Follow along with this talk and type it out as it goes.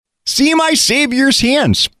See My Savior's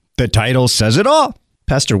Hands. The title says it all.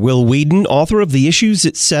 Pastor Will Whedon, author of the Issues,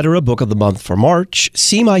 Etc. Book of the Month for March,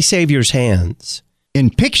 See My Savior's Hands. In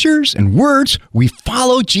pictures and words, we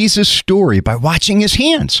follow Jesus' story by watching his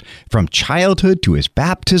hands, from childhood to his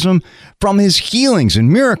baptism, from his healings and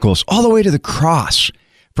miracles all the way to the cross,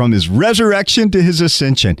 from his resurrection to his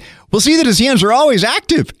ascension. We'll see that his hands are always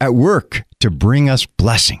active at work to bring us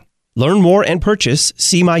blessing. Learn more and purchase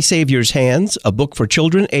See My Savior's Hands, a book for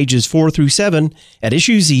children ages 4 through 7 at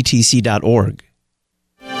issuesetc.org.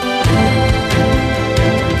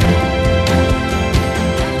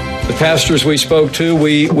 The pastors we spoke to,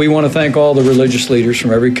 we want to thank all the religious leaders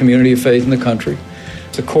from every community of faith in the country.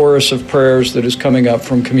 The chorus of prayers that is coming up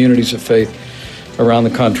from communities of faith around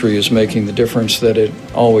the country is making the difference that it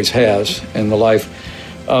always has in the life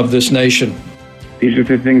of this nation. These are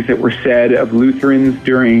the things that were said of Lutherans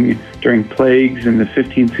during plagues in the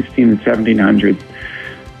 15, 16, and 1700s.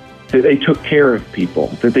 That they took care of people,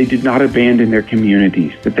 that they did not abandon their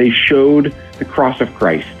communities, that they showed the cross of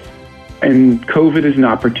Christ. And COVID is an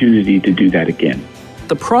opportunity to do that again.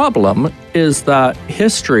 The problem is that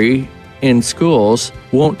history in schools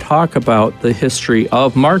won't talk about the history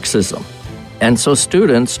of Marxism. And so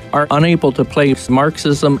students are unable to place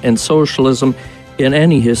Marxism and socialism in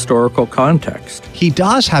any historical context. He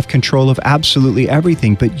does have control of absolutely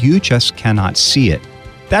everything, but you just cannot see it.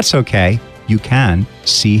 That's okay. You can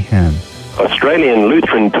see him. Australian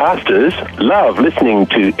Lutheran pastors love listening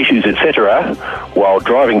to Issues, Etc. while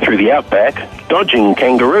driving through the outback, dodging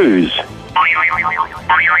kangaroos.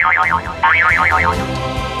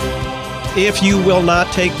 If you will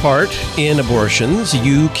not take part in abortions,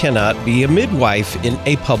 you cannot be a midwife in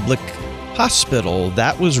a public hospital.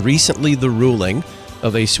 That was recently the ruling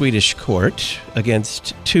of a Swedish court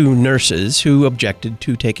against 2 nurses who objected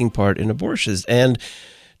to taking part in abortions. And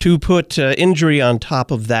to put injury on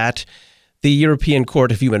top of that, the European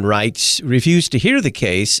Court of Human Rights refused to hear the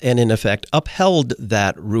case and, in effect, upheld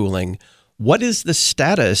that ruling. What is the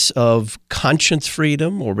status of conscience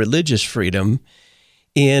freedom or religious freedom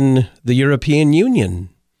in the European Union?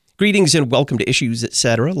 Greetings and welcome to Issues,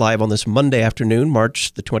 Etc., live on this Monday afternoon,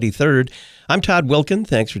 March the 23rd. I'm Todd Wilkin.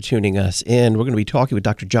 Thanks for tuning us in. We're going to be talking with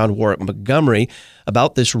Dr. John Warwick Montgomery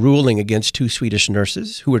about this ruling against 2 Swedish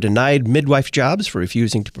nurses who were denied midwife jobs for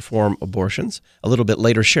refusing to perform abortions. A little bit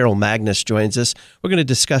later, Cheryl Magnus joins us. We're going to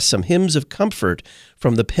discuss some hymns of comfort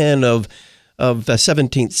from the pen of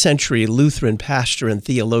 17th century Lutheran pastor and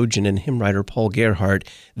theologian and hymn writer Paul Gerhardt.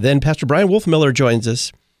 Then Pastor Brian Wolfmiller joins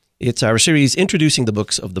us. It's our series introducing the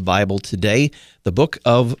books of the Bible today, the book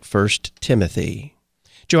of 1 Timothy.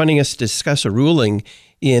 Joining us to discuss a ruling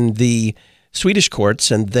in the Swedish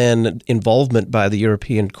courts and then involvement by the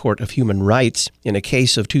European Court of Human Rights in a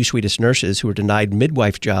case of 2 Swedish nurses who were denied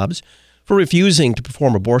midwife jobs for refusing to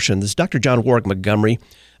perform abortions. Dr. John Warwick Montgomery,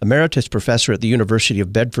 emeritus professor at the University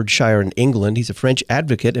of Bedfordshire in England. He's a French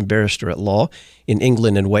advocate and barrister at law in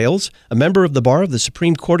England and Wales, a member of the Bar of the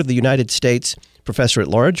Supreme Court of the United States, professor at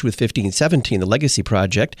large with 1517, the Legacy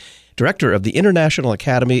Project, director of the International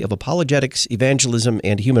Academy of Apologetics, Evangelism,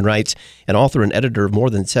 and Human Rights, and author and editor of more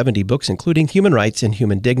than 70 books, including Human Rights and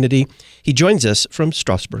Human Dignity. He joins us from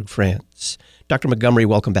Strasbourg, France. Dr. Montgomery,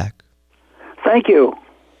 welcome back. Thank you.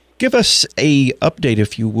 Give us a update,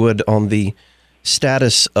 if you would, on the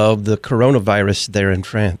status of the coronavirus there in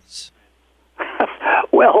France.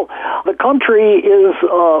 Well, the country is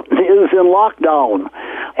in lockdown,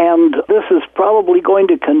 and this is probably going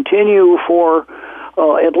to continue for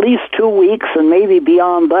at least 2 weeks and maybe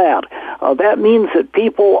beyond that. That means that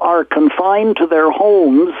people are confined to their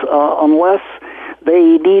homes unless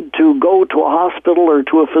they need to go to a hospital or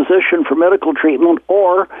to a physician for medical treatment,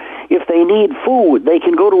 or if they need food, they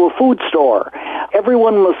can go to a food store.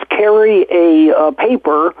 Everyone must carry a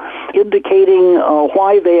paper indicating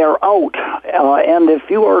why they are out. And if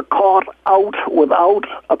you are caught out without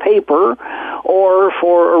a paper or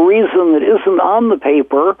for a reason that isn't on the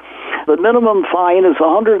paper, the minimum fine is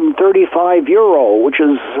 €135, which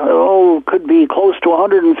is could be close to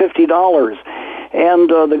 $150. And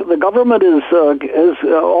the government has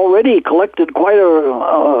already collected quite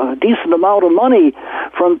a decent amount of money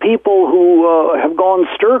from people who have gone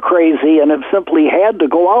stir-crazy and have simply had to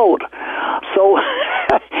go out. So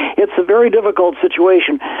it's a very difficult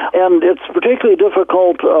situation, and it's particularly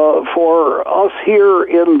difficult for us here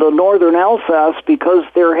in the northern Alsace because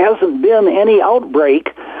there hasn't been any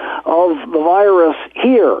outbreak of the virus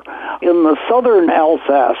here. In the southern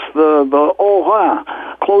Alsace, the Haut-Rhin,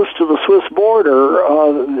 close to the Swiss border,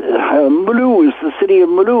 Mulhouse, the city of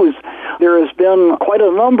Mulhouse, there has been quite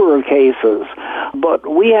a number of cases, but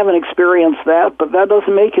we haven't experienced that, but that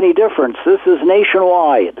doesn't make any difference. This is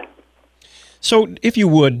nationwide. So, if you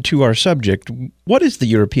would, to our subject, what is the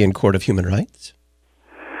European Court of Human Rights?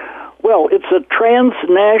 Well, it's a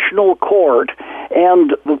transnational court,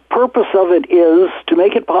 and the purpose of it is to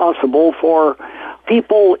make it possible for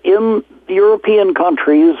people in European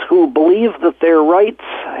countries who believe that their rights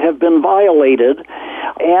have been violated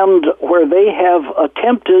and where they have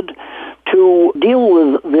attempted to deal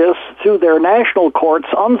with this through their national courts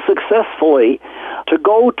unsuccessfully, to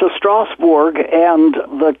go to Strasbourg, and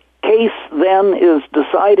the case then is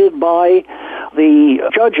decided by the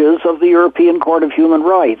judges of the European Court of Human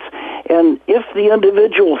Rights. And if the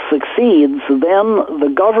individual succeeds, then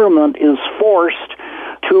the government is forced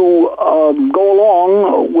to go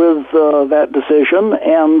along with that decision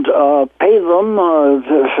and pay them,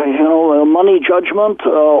 a money judgment,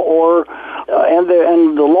 and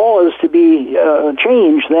the law is to be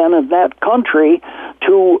changed then in that country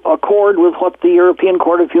to accord with what the European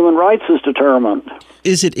Court of Human Rights has determined.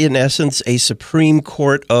 Is it, in essence, a Supreme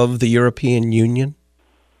Court of the European Union?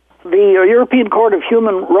 The European Court of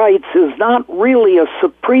Human Rights is not really a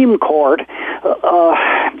Supreme Court.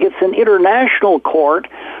 It's an international court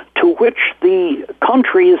to which the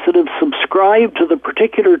countries that have subscribed to the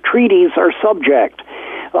particular treaties are subject.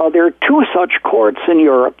 There are two such courts in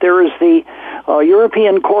Europe. There is the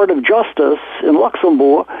European Court of Justice in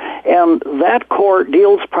Luxembourg, and that court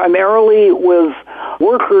deals primarily with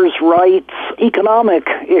workers' rights, economic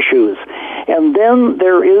issues. And then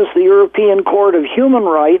there is the European Court of Human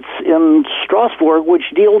Rights in Strasbourg, which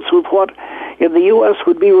deals with what in the U.S.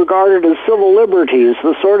 would be regarded as civil liberties,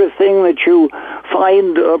 the sort of thing that you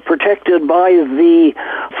find protected by the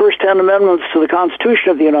first 10 amendments to the Constitution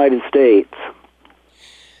of the United States.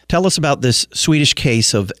 Tell us about this Swedish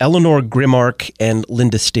case of Eleanor Grimmark and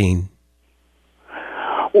Linda Steen.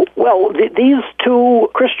 Well, these two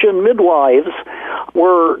Christian midwives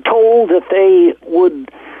were told that they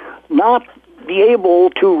would not be able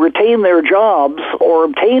to retain their jobs or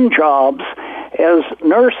obtain jobs as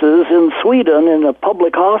nurses in Sweden in a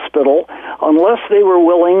public hospital unless they were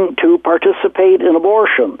willing to participate in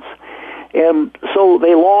abortions. And so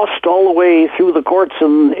they lost all the way through the courts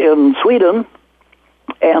in Sweden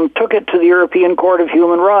and took it to the European Court of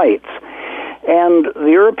Human Rights. And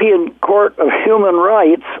the European Court of Human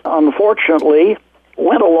Rights, unfortunately,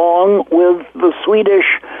 went along with the Swedish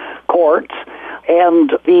courts,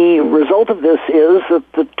 and the result of this is that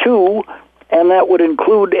the two, and that would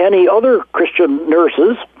include any other Christian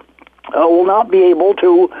nurses, will not be able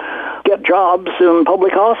to get jobs in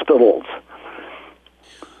public hospitals.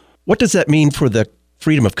 What does that mean for the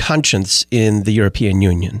freedom of conscience in the European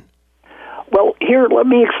Union? Well, here, let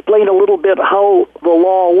me explain a little bit how the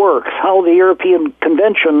law works, how the European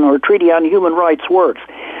Convention or Treaty on Human Rights works.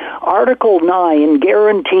 Article 9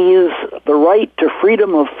 guarantees the right to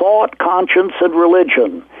freedom of thought, conscience, and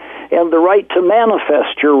religion, and the right to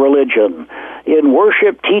manifest your religion in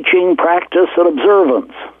worship, teaching, practice, and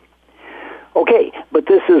observance. Okay, but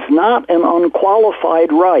this is not an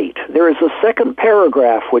unqualified right. There is a second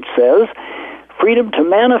paragraph which says, freedom to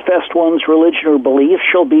manifest one's religion or belief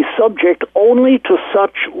shall be subject only to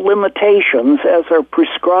such limitations as are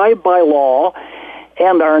prescribed by law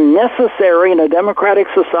and are necessary in a democratic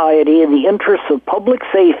society in the interests of public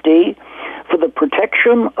safety, for the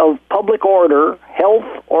protection of public order, health,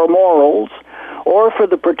 or morals, or for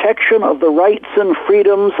the protection of the rights and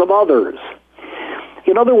freedoms of others.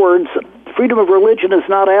 In other words, freedom of religion is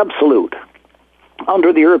not absolute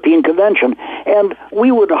under the European Convention, and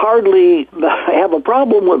we would hardly have a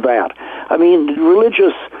problem with that. I mean,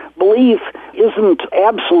 religious belief isn't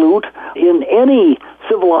absolute in any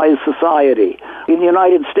civilized society. In the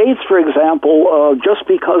United States, for example, just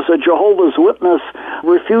because a Jehovah's Witness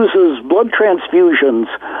refuses blood transfusions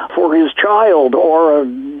for his child, or a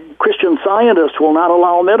Christian Scientist will not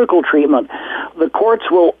allow medical treatment, the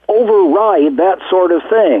courts will override that sort of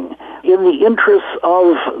thing in the interests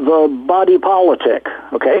of the body politic,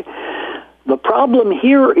 okay? The problem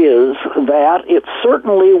here is that it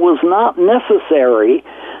certainly was not necessary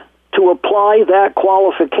to apply that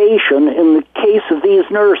qualification in the case of these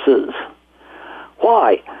nurses.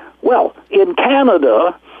 Why? Well, in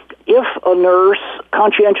Canada, if a nurse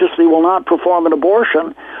conscientiously will not perform an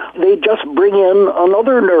abortion, they just bring in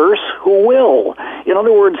another nurse who will. In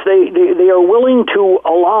other words, they are willing to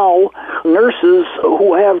allow nurses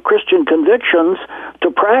who have Christian convictions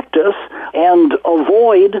to practice and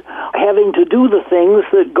avoid having to do the things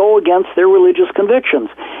that go against their religious convictions.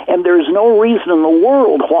 And there's no reason in the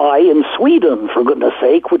world why in Sweden, for goodness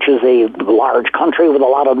sake, which is a large country with a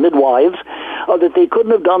lot of midwives, that they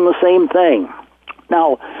couldn't have done the same thing.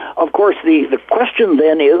 Now, of course, the question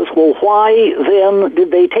then is, well, why then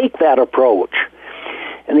did they take that approach?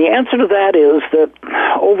 And the answer to that is that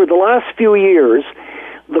over the last few years,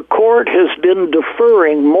 the court has been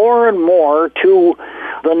deferring more and more to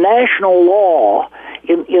the national law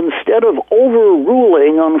instead of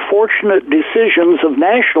overruling unfortunate decisions of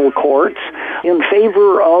national courts in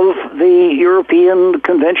favor of the European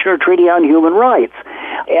Convention or Treaty on Human Rights.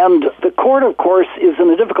 And the court, of course, is in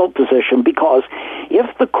a difficult position because if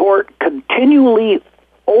the court continually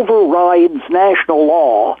overrides national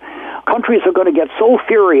law, countries are going to get so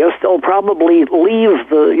furious they'll probably leave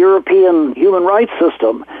the European human rights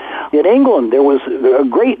system. In England, there was a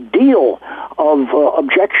great deal of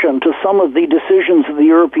objection to some of the decisions of the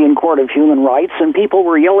European Court of Human Rights, and people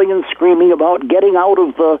were yelling and screaming about getting out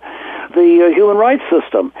of the human rights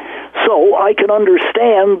system. So I can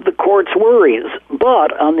understand the court's worries.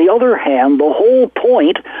 But on the other hand, the whole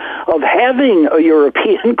point of having a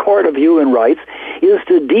European Court of Human Rights is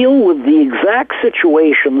to deal with the exact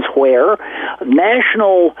situations where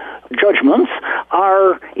national judgments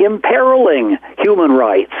are imperiling human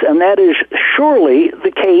rights, and that is surely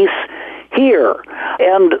the case here.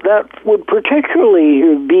 And that would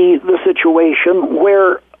particularly be the situation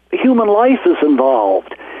where human life is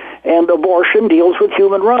involved, and abortion deals with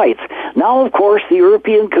human rights. Now, of course, the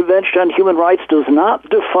European Convention on Human Rights does not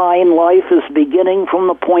define life as beginning from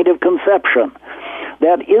the point of conception.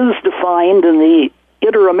 That is defined in the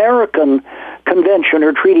Inter-American Convention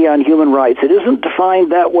or Treaty on Human Rights. It isn't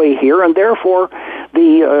defined that way here, and therefore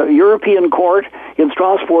the European Court in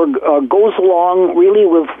Strasbourg goes along really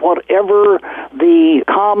with whatever the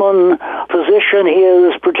common position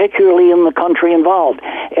is, particularly in the country involved.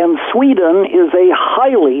 And Sweden is a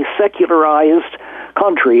highly secularized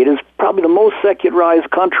country. It is probably the most secularized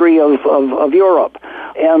country of Europe.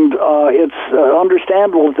 And it's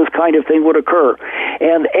understandable that this kind of thing would occur.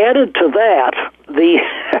 And added to that, the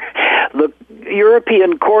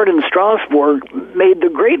European Court in Strasbourg made the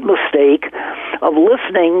great mistake of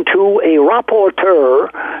listening to a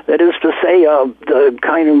rapporteur, that is to say, a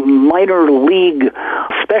kind of minor league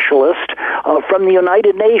specialist from the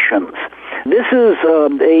United Nations. This is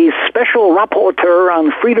a special rapporteur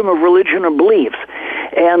on freedom of religion and beliefs.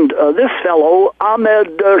 And this fellow,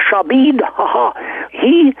 Ahmed Shabib,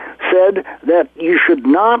 he said that you should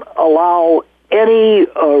not allow any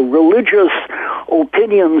religious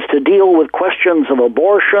opinions to deal with questions of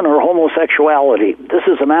abortion or homosexuality. This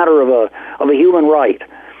is a matter of a human right.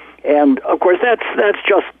 And, of course, that's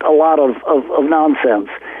just a lot of nonsense.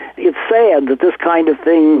 It's sad that this kind of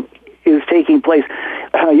thing is taking place.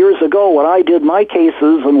 Years ago, when I did my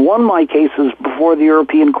cases and won my cases before the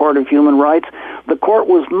European Court of Human Rights, the court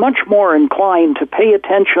was much more inclined to pay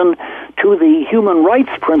attention to the human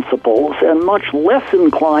rights principles and much less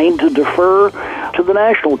inclined to defer to the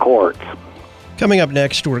national courts. Coming up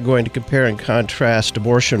next, we're going to compare and contrast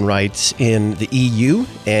abortion rights in the EU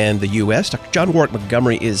and the U.S. Dr. John Warwick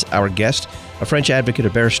Montgomery is our guest, a French advocate, a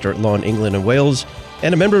barrister at law in England and Wales,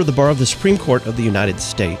 and a member of the Bar of the Supreme Court of the United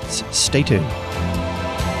States. Stay tuned.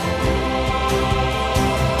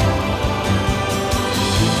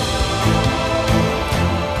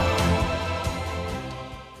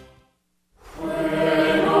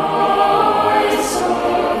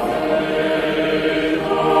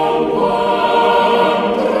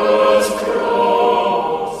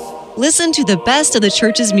 Listen to the best of the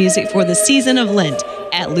church's music for the season of Lent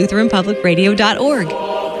at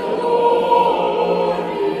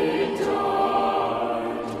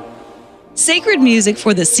LutheranPublicRadio.org. Sacred music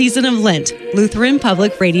for the season of Lent,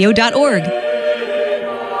 LutheranPublicRadio.org.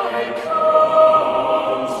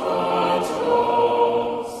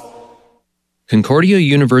 Concordia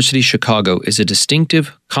University Chicago is a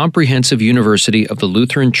distinctive, comprehensive university of the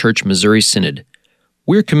Lutheran Church Missouri Synod.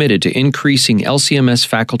 We're committed to increasing LCMS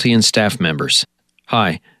faculty and staff members.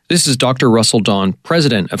 Hi, this is Dr. Russell Dawn,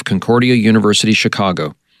 President of Concordia University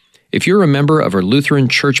Chicago. If you're a member of our Lutheran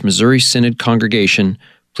Church Missouri Synod congregation,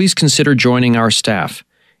 please consider joining our staff.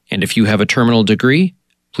 And if you have a terminal degree,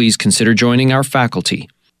 please consider joining our faculty.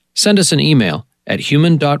 Send us an email at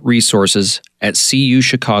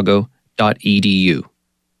human.resources@cuchicago.edu.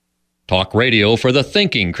 Talk radio for the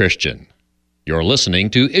thinking Christian. You're listening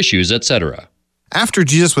to Issues, Etc. After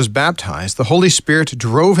Jesus was baptized, the Holy Spirit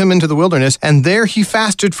drove him into the wilderness, and there he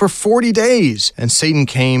fasted for 40 days, and Satan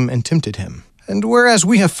came and tempted him. And whereas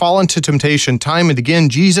we have fallen to temptation time and again,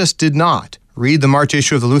 Jesus did not. Read the March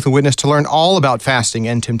issue of the Lutheran Witness to learn all about fasting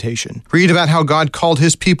and temptation. Read about how God called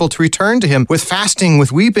his people to return to him with fasting,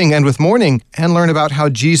 with weeping, and with mourning, and learn about how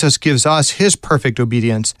Jesus gives us his perfect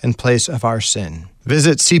obedience in place of our sin.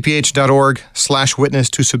 Visit cph.org/witness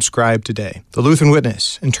to subscribe today. The Lutheran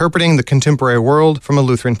Witness, interpreting the contemporary world from a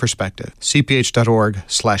Lutheran perspective.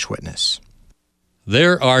 cph.org/witness.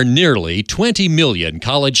 There are nearly 20 million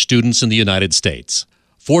college students in the United States.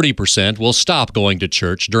 40% will stop going to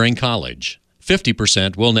church during college.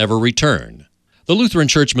 50% will never return. The Lutheran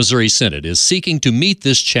Church Missouri Synod is seeking to meet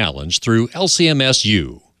this challenge through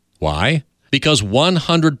LCMSU. Why? Because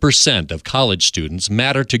 100% of college students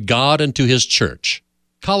matter to God and to His church.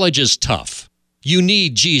 College is tough. You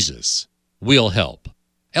need Jesus. We'll help.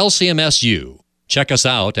 LCMSU. Check us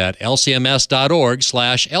out at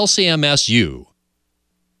lcms.org/LCMSU.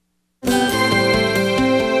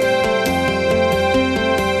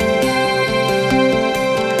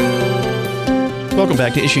 Welcome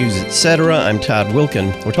back to Issues Etc. I'm Todd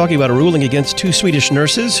Wilkin. We're talking about a ruling against two Swedish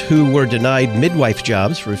nurses who were denied midwife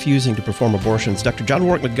jobs for refusing to perform abortions. Dr. John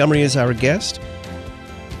Warwick Montgomery is our guest.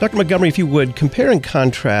 Dr. Montgomery, if you would, compare and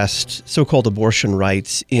contrast so-called abortion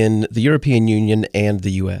rights in the European Union and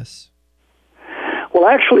the U.S. Well,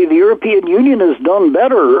 actually, the European Union has done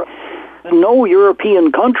better. No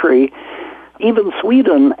European country, even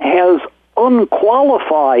Sweden, has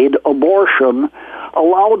unqualified abortion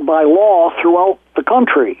allowed by law throughout the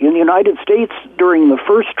country. In the United States, during the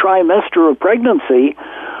first trimester of pregnancy,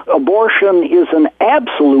 abortion is an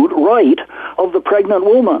absolute right of the pregnant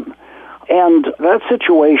woman. And that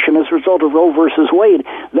situation, as a result of Roe versus Wade,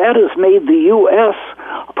 that has made the U.S.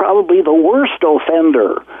 probably the worst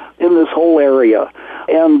offender in this whole area.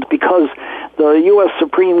 And because the U.S.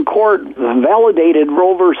 Supreme Court validated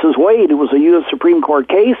Roe versus Wade, it was a U.S. Supreme Court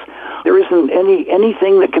case, there isn't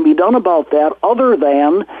anything that can be done about that other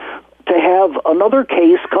than to have another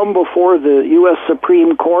case come before the U.S.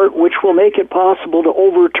 Supreme Court, which will make it possible to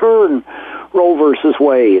overturn Roe versus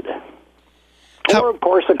Wade. Or, of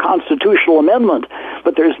course, a constitutional amendment,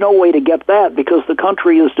 but there's no way to get that because the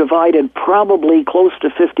country is divided probably close to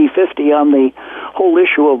 50-50 on the whole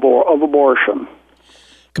issue of abortion.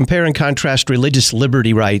 Compare and contrast religious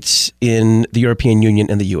liberty rights in the European Union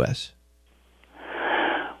and the U.S.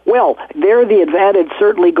 Well, there the advantage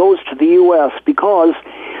certainly goes to the U.S. because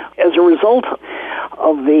as a result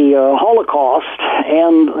of the Holocaust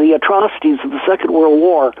and the atrocities of the Second World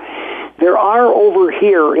War, there are over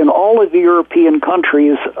here in all of the European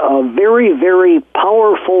countries very, very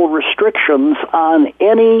powerful restrictions on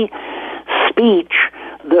any speech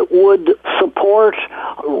that would support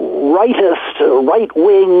rightist,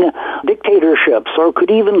 right-wing dictatorships or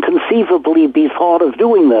could even conceivably be thought of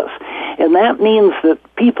doing this. And that means that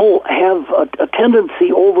people have a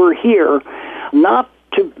tendency over here not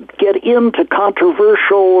to get into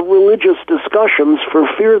controversial religious discussions for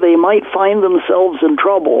fear they might find themselves in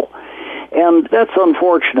trouble. And that's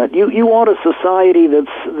unfortunate. You want a society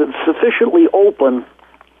that's sufficiently open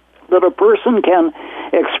that a person can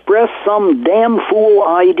express some damn fool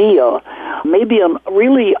idea, maybe a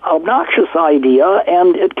really obnoxious idea,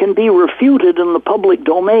 and it can be refuted in the public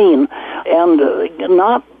domain and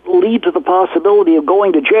not lead to the possibility of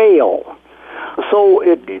going to jail. So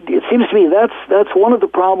it seems to me that's one of the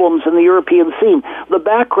problems in the European scene. The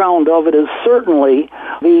background of it is certainly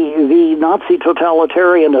the Nazi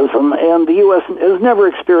totalitarianism, and the U.S. has never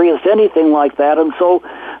experienced anything like that, and so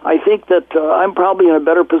I think that I'm probably in a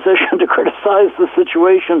better position to criticize the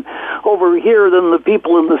situation over here than the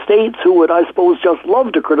people in the States who would, I suppose, just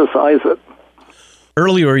love to criticize it.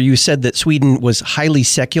 Earlier you said that Sweden was highly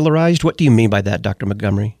secularized. What do you mean by that, Dr.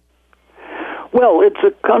 Montgomery? Well, it's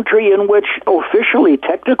a country in which officially,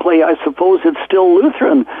 technically, I suppose it's still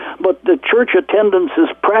Lutheran, but the church attendance is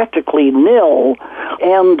practically nil,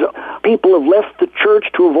 and people have left the church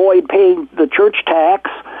to avoid paying the church tax,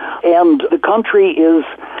 and the country is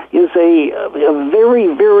a very,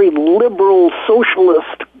 very liberal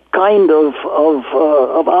socialist kind of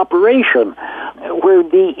operation, where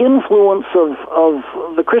the influence of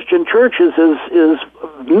the Christian churches is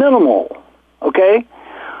minimal, okay?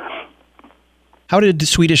 How did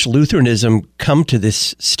Swedish Lutheranism come to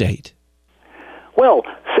this state? Well,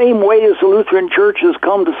 same way as the Lutheran Church has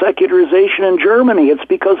come to secularization in Germany. It's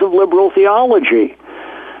because of liberal theology.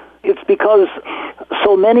 It's because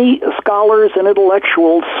so many scholars and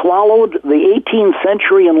intellectuals swallowed the 18th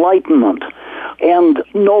century Enlightenment and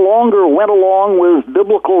no longer went along with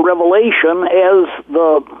biblical revelation as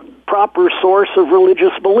the proper source of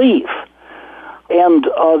religious belief. And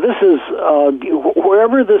this is,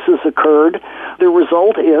 wherever this has occurred, the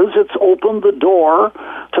result is it's opened the door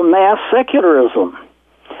to mass secularism.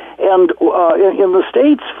 And in the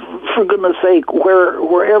States, for goodness sake,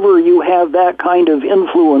 wherever you have that kind of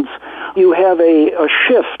influence, you have a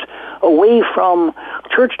shift away from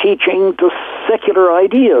church teaching to secular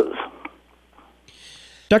ideas.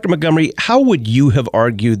 Dr. Montgomery, how would you have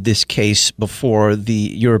argued this case before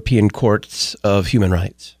the European Courts of Human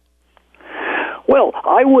Rights? Well,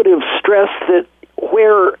 I would have stressed that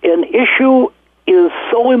where an issue is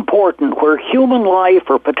so important, where human life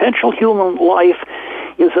or potential human life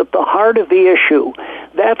is at the heart of the issue,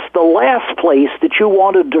 that's the last place that you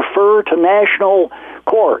want to defer to national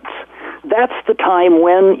courts. That's the time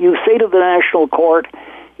when you say to the national court,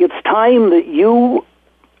 it's time that you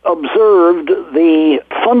observed the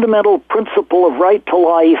fundamental principle of right to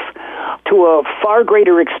life to a far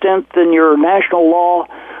greater extent than your national law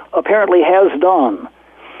apparently has done.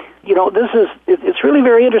 You know, it's really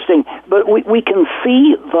very interesting, but we can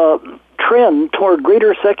see the trend toward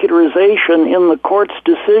greater secularization in the court's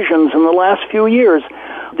decisions in the last few years.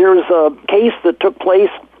 There's a case that took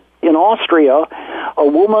place in Austria. A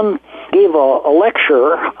woman gave a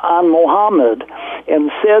lecture on Mohammed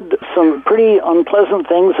and said some pretty unpleasant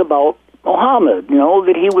things about Mohammed, you know,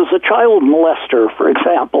 that he was a child molester, for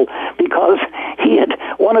example, because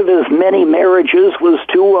one of his many marriages was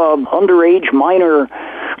to an underage minor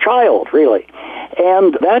child, really.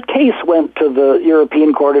 And that case went to the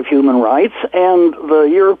European Court of Human Rights, and the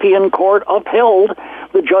European Court upheld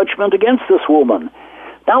the judgment against this woman.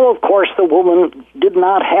 Now, of course, the woman did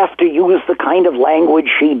not have to use the kind of language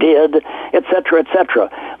she did, etc.,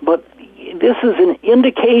 etc. But this is an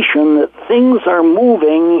indication that things are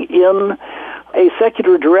moving in a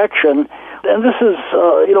secular direction, and this is,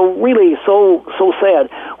 really so sad.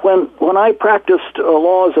 When I practiced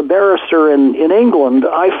law as a barrister in England,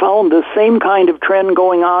 I found the same kind of trend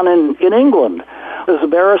going on in England as a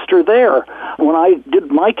barrister there. When I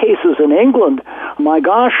did my cases in England, my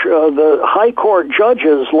gosh, the high court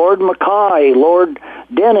judges, Lord Mackay, Lord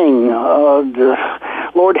Denning,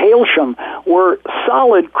 Lord Hailsham, were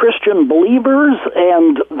solid Christian believers,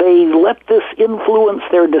 and they let this influence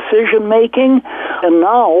their decision-making. And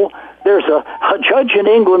now there's a judge in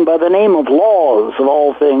England by the name of Laws, of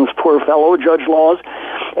all things, poor fellow, Judge Laws,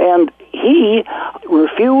 and he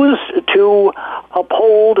refused to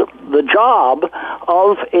uphold the job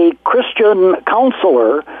of a Christian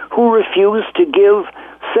counselor who refused to give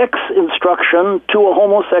sex instruction to a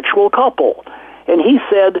homosexual couple. And he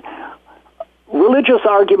said, religious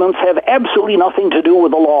arguments have absolutely nothing to do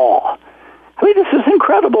with the law. I mean, this is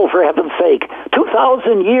incredible, for heaven's sake.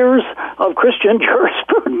 2,000 years of Christian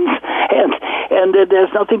jurisprudence, and it has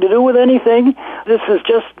nothing to do with anything. This is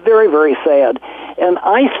just very, very sad. And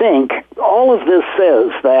I think all of this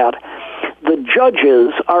says that the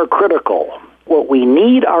judges are critical. What we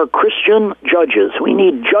need are Christian judges. We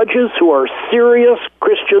need judges who are serious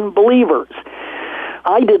Christian believers.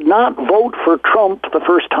 I did not vote for Trump the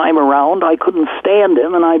first time around. I couldn't stand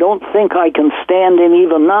him, and I don't think I can stand him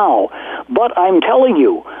even now. But I'm telling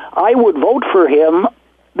you, I would vote for him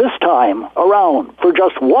this time around for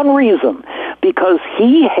just one reason, because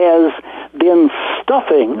he has been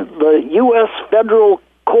stuffing the U.S. federal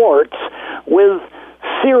courts with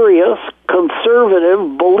serious,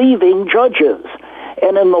 conservative, believing judges.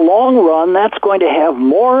 And in the long run, that's going to have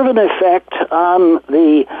more of an effect on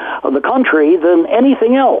the country than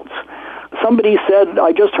anything else. Somebody said,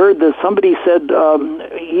 I just heard this, somebody said,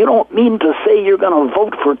 you don't mean to say you're going to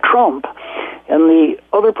vote for Trump. And the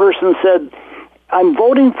other person said, I'm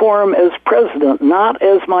voting for him as president, not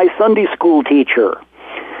as my Sunday school teacher.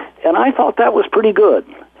 And I thought that was pretty good.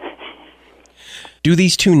 Do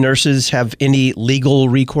these two nurses have any legal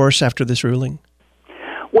recourse after this ruling?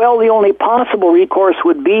 Well, the only possible recourse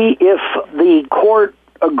would be if the court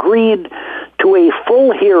agreed to a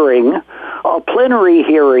full hearing, a plenary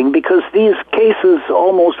hearing, because these cases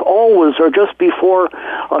almost always are just before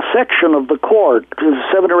a section of the court,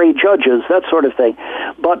 7 or 8 judges, that sort of thing.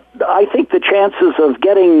 But I think the chances of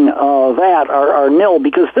getting that are nil,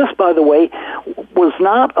 because this, by the way, was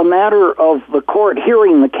not a matter of the court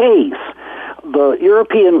hearing the case. The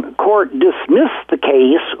European court dismissed the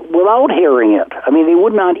case without hearing it. I mean, they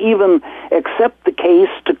would not even accept the case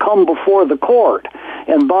to come before the court.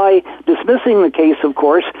 And by dismissing the case, of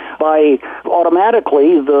course, by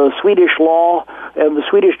automatically the Swedish law and the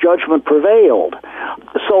Swedish judgment prevailed.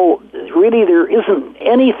 So really there isn't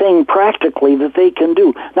anything practically that they can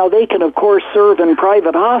do. Now they can, of course, serve in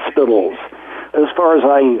private hospitals. As far as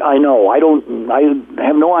I know, I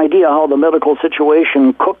have no idea how the medical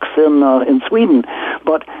situation cooks in Sweden,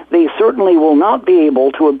 but they certainly will not be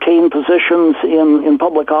able to obtain positions in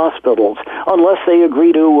public hospitals unless they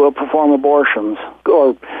agree to perform abortions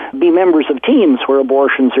or be members of teams where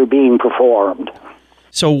abortions are being performed.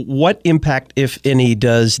 So what impact, if any,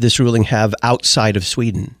 does this ruling have outside of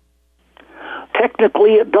Sweden?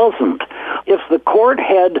 Technically, it doesn't. If the court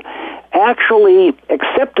had actually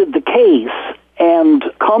accepted the case and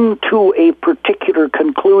come to a particular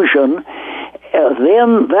conclusion,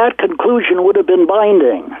 then that conclusion would have been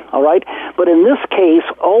binding, all right? But in this case,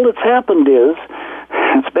 all that's happened is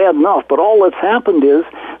it's bad enough, but all that's happened is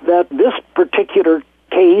that this particular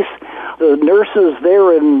case, the nurses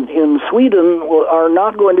there in Sweden are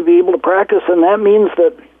not going to be able to practice, and that means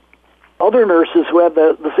that other nurses who have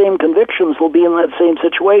the same convictions will be in that same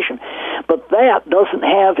situation. But that doesn't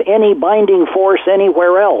have any binding force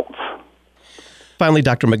anywhere else. Finally,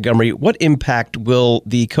 Dr. Montgomery, what impact will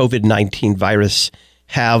the COVID-19 virus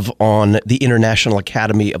have on the International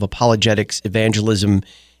Academy of Apologetics, Evangelism,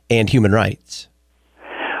 and Human Rights?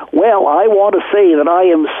 Well, I want to say that I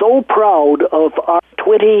am so proud of our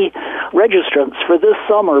 20 registrants for this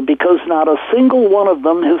summer because not a single one of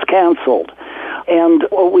them has canceled. And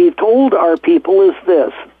what we've told our people is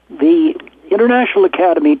this: the International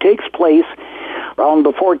Academy takes place on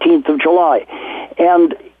the 14th of July,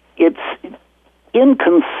 and it's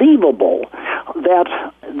inconceivable that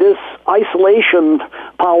this isolation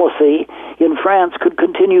policy in France could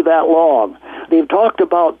continue that long. They've talked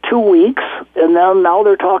about 2 weeks, and now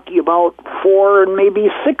they're talking about 4 and maybe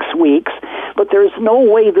 6 weeks, but there's no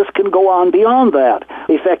way this can go on beyond that.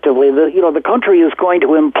 Effectively, the country is going to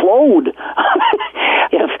implode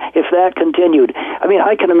if that continued. I mean,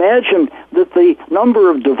 I can imagine that the number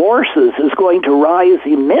of divorces is going to rise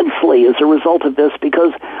immensely as a result of this,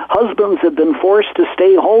 because husbands have been forced to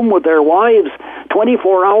stay home with their wives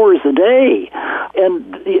 24 hours a day,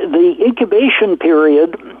 and the incubation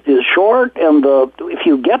period is short, and if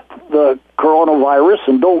you get the coronavirus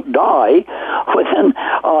and don't die within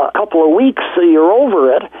a couple of weeks, you're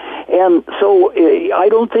over it. And so I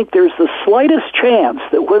don't think there's the slightest chance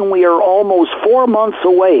that when we are almost 4 months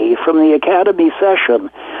away from the Academy session,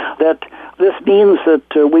 that this means that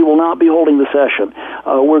we will not be holding the session.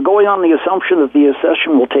 We're going on the assumption that the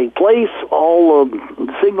session will take place. All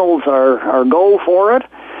signals are go for it.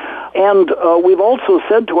 And we've also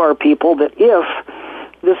said to our people that if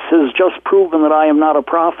this has just proven that I am not a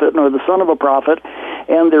prophet nor the son of a prophet,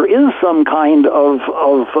 and there is some kind of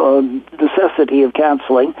necessity of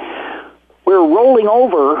canceling, we're rolling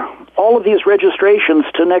over all of these registrations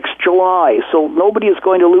to next July, so nobody is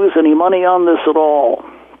going to lose any money on this at all.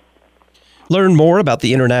 Learn more about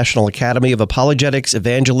the International Academy of Apologetics,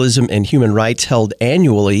 Evangelism, and Human Rights held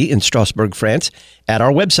annually in Strasbourg, France at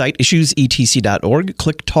our website, issuesetc.org.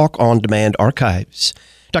 Click Talk on Demand Archives.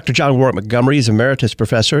 Dr. John Warwick Montgomery is Emeritus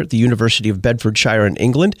Professor at the University of Bedfordshire in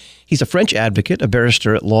England. He's a French advocate, a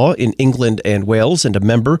barrister at law in England and Wales, and a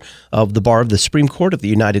member of the Bar of the Supreme Court of the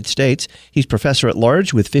United States. He's Professor at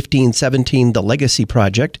Large with 1517 The Legacy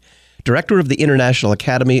Project, Director of the International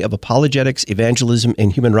Academy of Apologetics, Evangelism,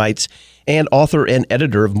 and Human Rights, and author and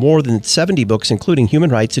editor of more than 70 books, including Human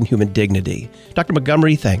Rights and Human Dignity. Dr.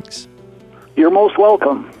 Montgomery, thanks. You're most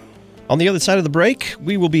welcome. On the other side of the break,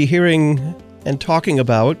 we will be hearing and talking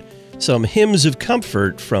about some hymns of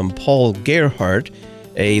comfort from Paul Gerhardt,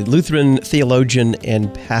 a Lutheran theologian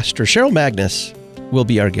and pastor. Cheryl Magnus will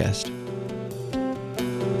be our guest.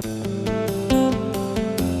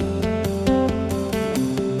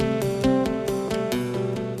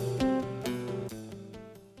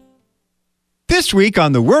 This week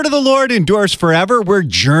on The Word of the Lord Endures Forever, we're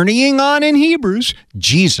journeying on in Hebrews,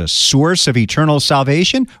 Jesus, source of eternal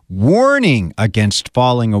salvation, warning against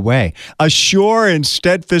falling away, a sure and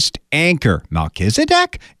steadfast anchor,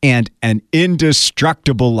 Melchizedek, and an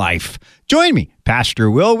indestructible life. Join me, Pastor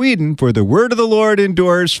Will Whedon, for The Word of the Lord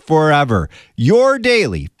Endures Forever, your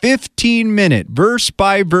daily 15-minute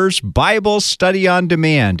verse-by-verse Bible study on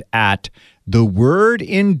demand at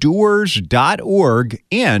thewordendures.org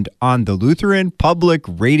and on the Lutheran Public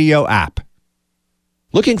Radio app.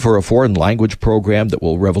 Looking for a foreign language program that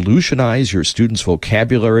will revolutionize your students'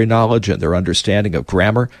 vocabulary knowledge and their understanding of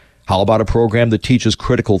grammar? How about a program that teaches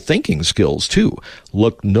critical thinking skills, too?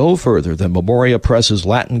 Look no further than Memoria Press's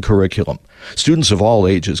Latin curriculum. Students of all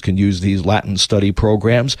ages can use these Latin study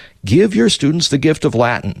programs. Give your students the gift of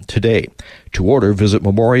Latin today. To order, visit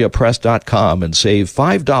memoriapress.com and save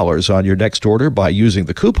 $5 on your next order by using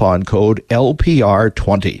the coupon code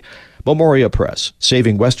LPR20. Memoria Press,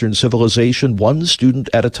 saving Western civilization one student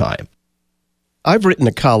at a time. I've written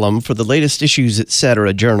a column for the latest Issues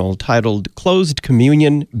Etc. journal titled Closed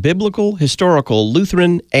Communion, Biblical, Historical,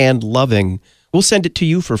 Lutheran, and Loving. We'll send it to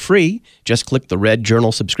you for free. Just click the red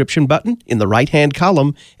journal subscription button in the right-hand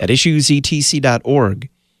column at issuesetc.org.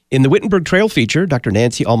 In the Wittenberg Trail feature, Dr.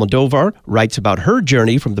 Nancy Almodovar writes about her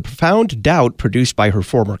journey from the profound doubt produced by her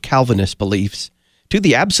former Calvinist beliefs to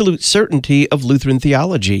the absolute certainty of Lutheran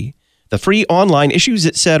theology. The free online Issues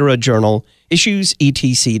Etc. journal,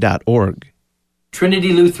 issuesetc.org.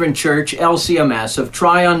 Trinity Lutheran Church, LCMS, of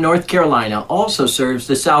Tryon, North Carolina, also serves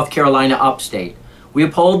the South Carolina upstate. We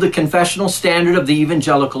uphold the confessional standard of the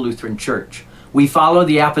Evangelical Lutheran Church. We follow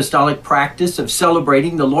the apostolic practice of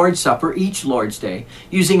celebrating the Lord's Supper each Lord's Day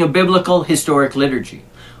using a biblical historic liturgy.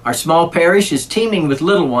 Our small parish is teeming with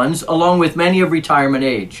little ones, along with many of retirement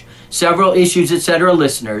age. Several Issues, Etc.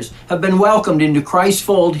 listeners have been welcomed into Christ's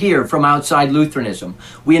fold here from outside Lutheranism.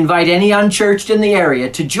 We invite any unchurched in the area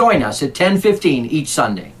to join us at 10:15 each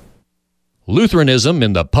Sunday. Lutheranism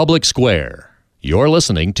in the public square. You're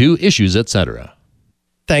listening to Issues, Etc.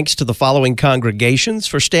 Thanks to the following congregations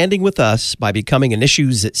for standing with us by becoming an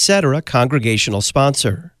Issues, Etc. congregational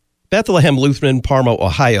sponsor: Bethlehem Lutheran, Parma,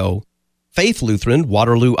 Ohio; Faith Lutheran,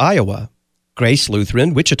 Waterloo, Iowa; Grace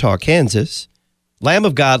Lutheran, Wichita, Kansas; Lamb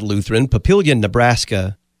of God Lutheran, Papillion,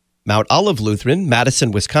 Nebraska; Mount Olive Lutheran,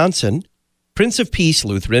 Madison, Wisconsin; Prince of Peace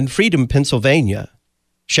Lutheran, Freedom, Pennsylvania;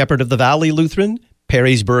 Shepherd of the Valley Lutheran,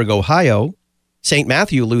 Perrysburg, Ohio; St.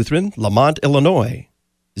 Matthew Lutheran, Lamont, Illinois;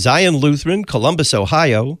 Zion Lutheran, Columbus,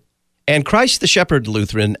 Ohio; and Christ the Shepherd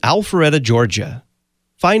Lutheran, Alpharetta, Georgia.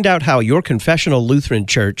 Find out how your confessional Lutheran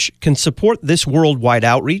church can support this worldwide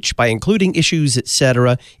outreach by including Issues,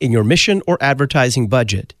 Etc. in your mission or advertising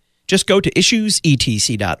budget. Just go to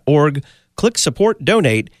issuesetc.org, click Support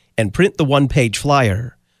Donate, and print the one-page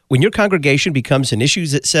flyer. When your congregation becomes an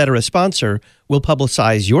Issues, Etc. sponsor, we'll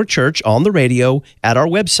publicize your church on the radio, at our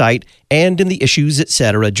website, and in the Issues,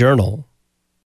 Etc. journal.